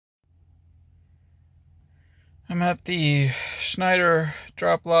I'm at the Schneider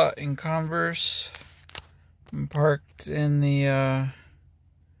drop lot in Converse. I'm parked in the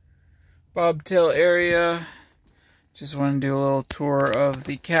bobtail area. Just want to do a little tour of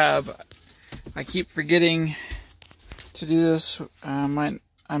the cab. I keep forgetting to do this. I might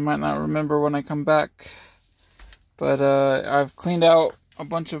not remember when I come back. But I've cleaned out a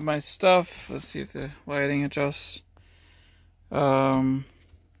bunch of my stuff. Let's see if the lighting adjusts. There's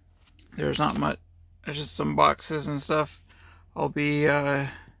not much. There's just some boxes and stuff. I'll be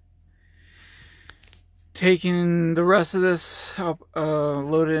taking the rest of this up,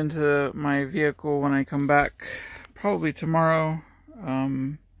 load it into my vehicle when I come back, probably tomorrow.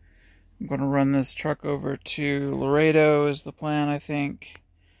 I'm going to run this truck over to Laredo is the plan, I think.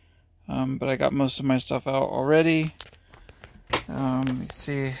 But I got most of my stuff out already. You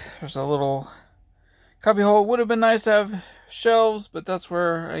see, there's a little cubby hole. It would have been nice to have shelves, but that's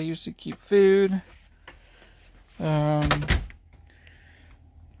where I used to keep food.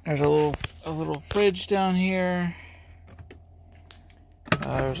 There's a little fridge down here.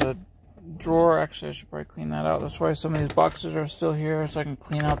 There's a drawer. Actually, I should probably clean that out. That's why some of these boxes are still here, so I can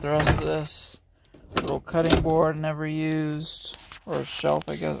clean out the rest of this. A little cutting board never used, or a shelf,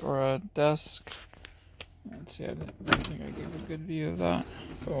 I guess, or a desk. Let's see, I don't think I gave a good view of that.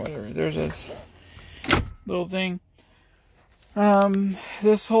 But whatever. There's this little thing.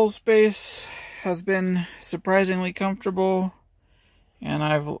 This whole space has been surprisingly comfortable, and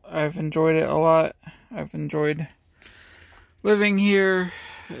I've enjoyed it a lot. I've enjoyed living here.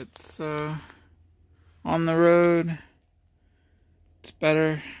 It's on the road. It's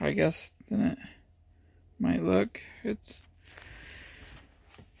better, I guess, than it might look. It's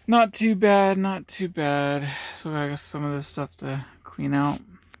not too bad, not too bad. So I guess some of this stuff to clean out,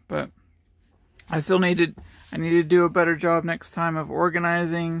 but I need to do a better job next time of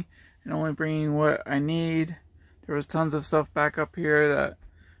organizing and only bringing what I need. There was tons of stuff back up here that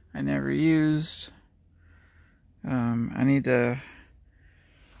I never used. I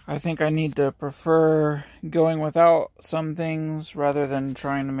think I need to prefer going without some things rather than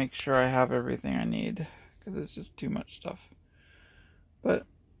trying to make sure I have everything I need, because it's just too much stuff. But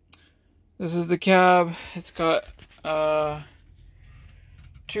this is the cab. It's got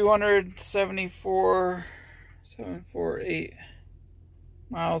 274,748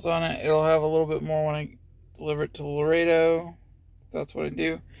 miles on it. It'll have a little bit more when I deliver it to Laredo. That's what I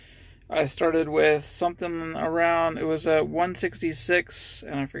do. I started with something around, it was at 166,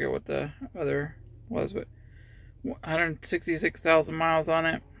 and I forget what the other was, but 166,000 miles on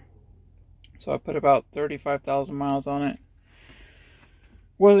it. So I put about 35,000 miles on it.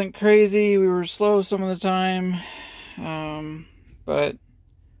 Wasn't crazy. We were slow some of the time, but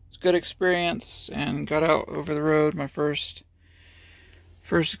it's a good experience, and got out over the road. My first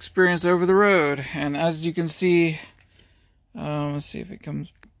experience over the road, and as you can see, let's see if it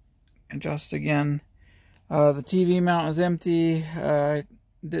comes adjust again. The TV mount is empty. I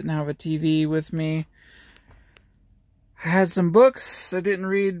didn't have a TV with me. I had some books. I didn't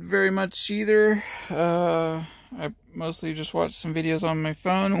read very much either. I mostly just watched some videos on my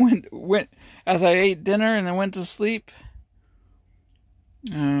phone. Went as I ate dinner and then went to sleep.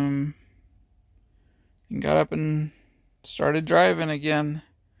 And got up and started driving again.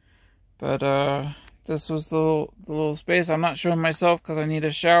 But this was the little space. I'm not showing myself because I need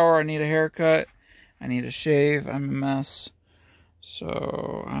a shower, I need a haircut, I need a shave. I'm a mess,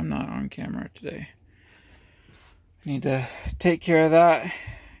 so I'm not on camera today. I need to take care of that.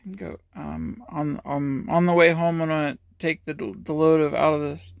 Go on the way home. I'm gonna take the load out of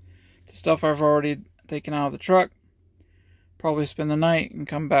the stuff I've already taken out of the truck. Probably spend the night and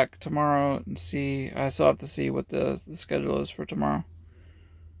come back tomorrow and see. I still have to see what the schedule is for tomorrow.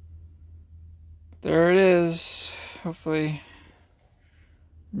 There it is. Hopefully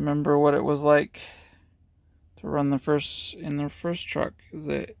remember what it was like to run in the first truck. It was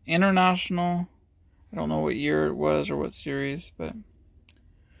an International. I don't know what year it was or what series, but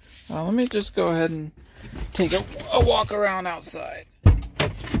let me just go ahead and take a walk around outside.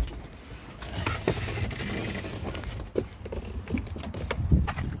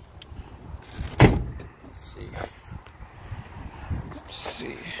 Let's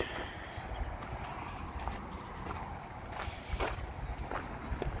see.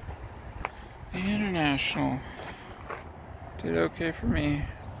 International did okay for me.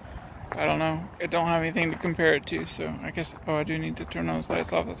 I don't know. I don't have anything to compare it to, so I guess. Oh, I do need to turn those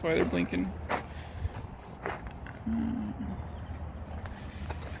lights off. That's why they're blinking.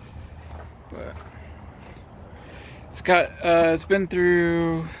 But it's been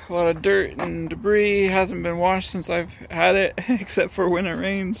through a lot of dirt and debris. It hasn't been washed since I've had it, except for when it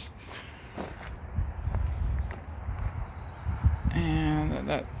rains. And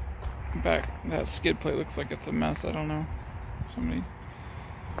that skid plate looks like it's a mess. I don't know.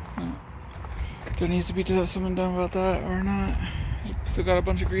 There needs to be something done about that or not. Still got a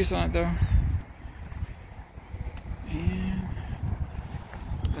bunch of grease on it though. And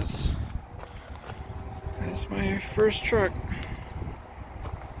that's my first truck.